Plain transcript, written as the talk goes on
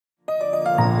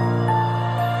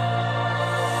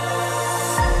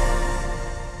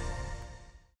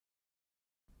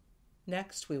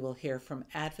Next, we will hear from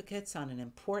advocates on an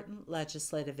important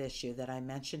legislative issue that I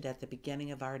mentioned at the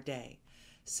beginning of our day,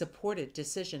 supported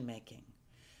decision-making.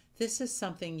 This is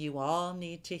something you all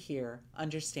need to hear,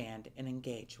 understand, and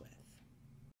engage with.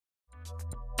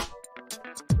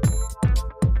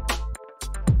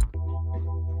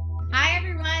 Hi,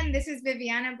 everyone. This is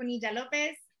Viviana Bonilla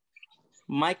Lopez.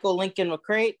 Michael Lincoln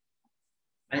McCrate.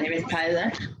 My name is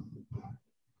Tyler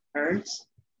Ernst.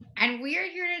 And we are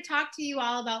here to talk to you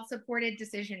all about supported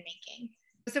decision-making.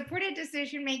 Supported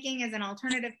decision-making is an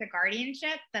alternative to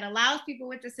guardianship that allows people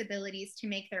with disabilities to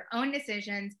make their own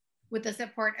decisions with the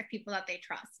support of people that they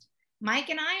trust. Mike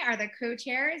and I are the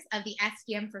co-chairs of the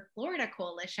SDM for Florida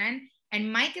Coalition,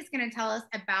 and Mike is going to tell us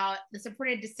about the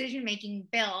supported decision-making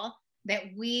bill that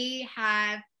we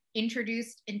have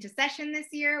introduced into session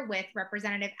this year with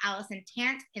Representative Allison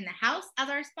Tant in the House as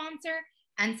our sponsor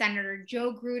and Senator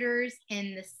Joe Gruters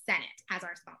in the Senate as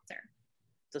our sponsor.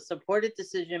 The supported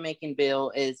decision-making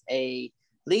bill is a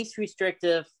least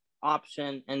restrictive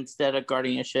option instead of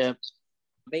guardianship.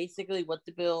 Basically, what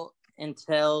the bill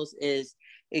entails is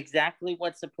exactly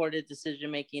what supported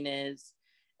decision-making is,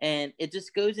 and it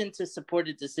just goes into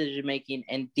supported decision-making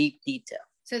in deep detail.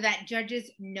 So that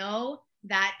judges know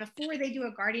that before they do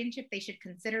a guardianship, they should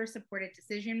consider supported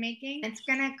decision-making. It's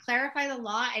going to clarify the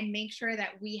law and make sure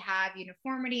that we have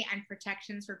uniformity and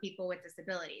protections for people with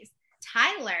disabilities.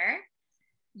 Tyler,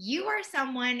 you are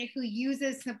someone who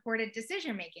uses supported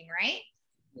decision-making, right?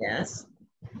 Yes.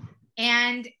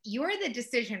 And you're the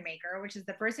decision maker, which is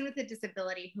the person with a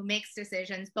disability who makes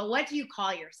decisions. But what do you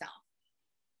call yourself?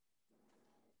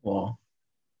 Well,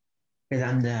 because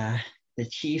I'm the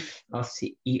chief of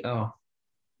CEO.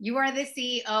 You are the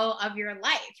CEO of your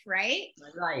life, right?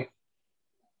 My life.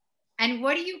 And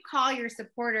what do you call your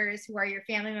supporters who are your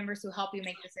family members who help you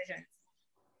make decisions?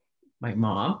 My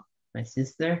mom, my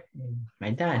sister, and my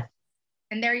dad.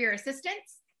 And they're your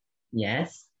assistants?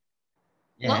 Yes.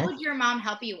 What would your mom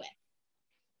help you with?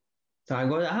 So I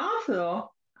go to the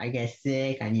hospital. I get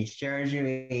sick. I need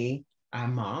surgery.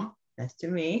 Mom, that's to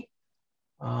me.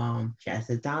 She has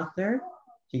a doctor.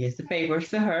 She gets the papers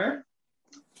to her.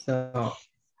 So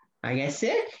I get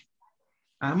sick.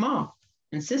 Mom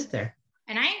and sister.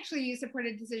 And I actually use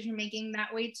supported decision-making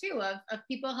that way too, of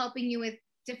people helping you with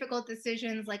difficult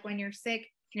decisions, like when you're sick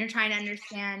and you're trying to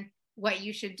understand what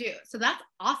you should do. So that's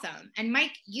awesome. And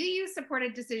Mike, you use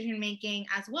supported decision-making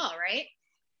as well, right?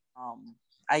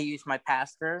 I use my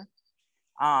pastor,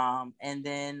 and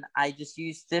then I just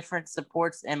use different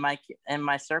supports in my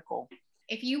circle.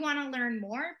 If you want to learn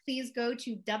more, please go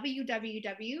to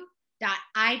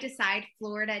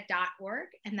www.idecideflorida.org,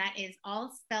 and that is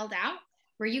all spelled out,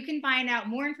 where you can find out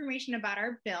more information about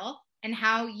our bill and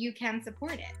how you can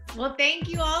support it. Well, thank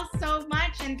you all so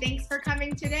much, and thanks for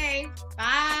coming today.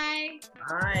 Bye.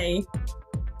 Bye.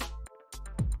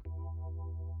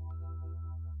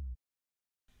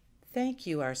 Thank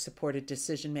you, our supported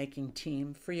decision-making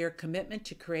team, for your commitment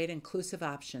to create inclusive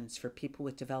options for people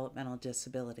with developmental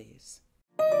disabilities.